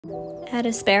Add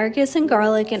asparagus and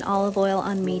garlic and olive oil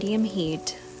on medium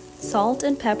heat. Salt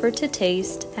and pepper to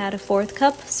taste. Add a 1/4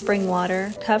 cup spring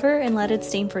water. Cover and let it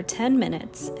steam for 10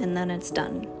 minutes, and then it's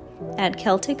done. Add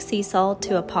Celtic sea salt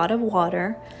to a pot of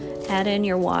water. Add in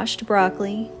your washed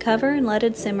broccoli. Cover and let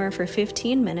it simmer for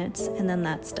 15 minutes, and then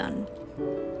that's done.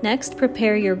 Next,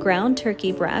 prepare your ground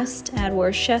turkey breast. Add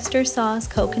Worcestershire sauce,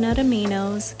 coconut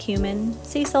aminos, cumin,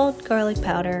 sea salt, garlic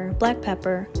powder, black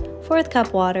pepper, 1/4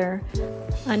 cup water,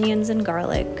 onions and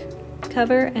garlic.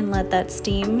 Cover and let that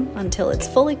steam until it's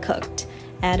fully cooked.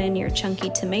 Add in your chunky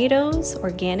tomatoes,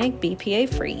 organic,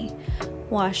 BPA-free.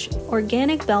 Wash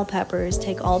organic bell peppers,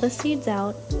 take all the seeds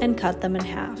out, and cut them in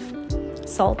half.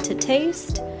 Salt to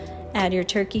taste. Add your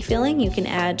turkey filling. You can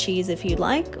add cheese if you'd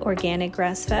like, organic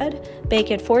grass-fed.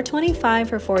 Bake at 425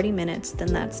 for 40 minutes,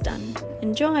 then that's done.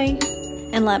 Enjoy!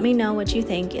 And let me know what you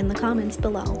think in the comments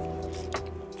below.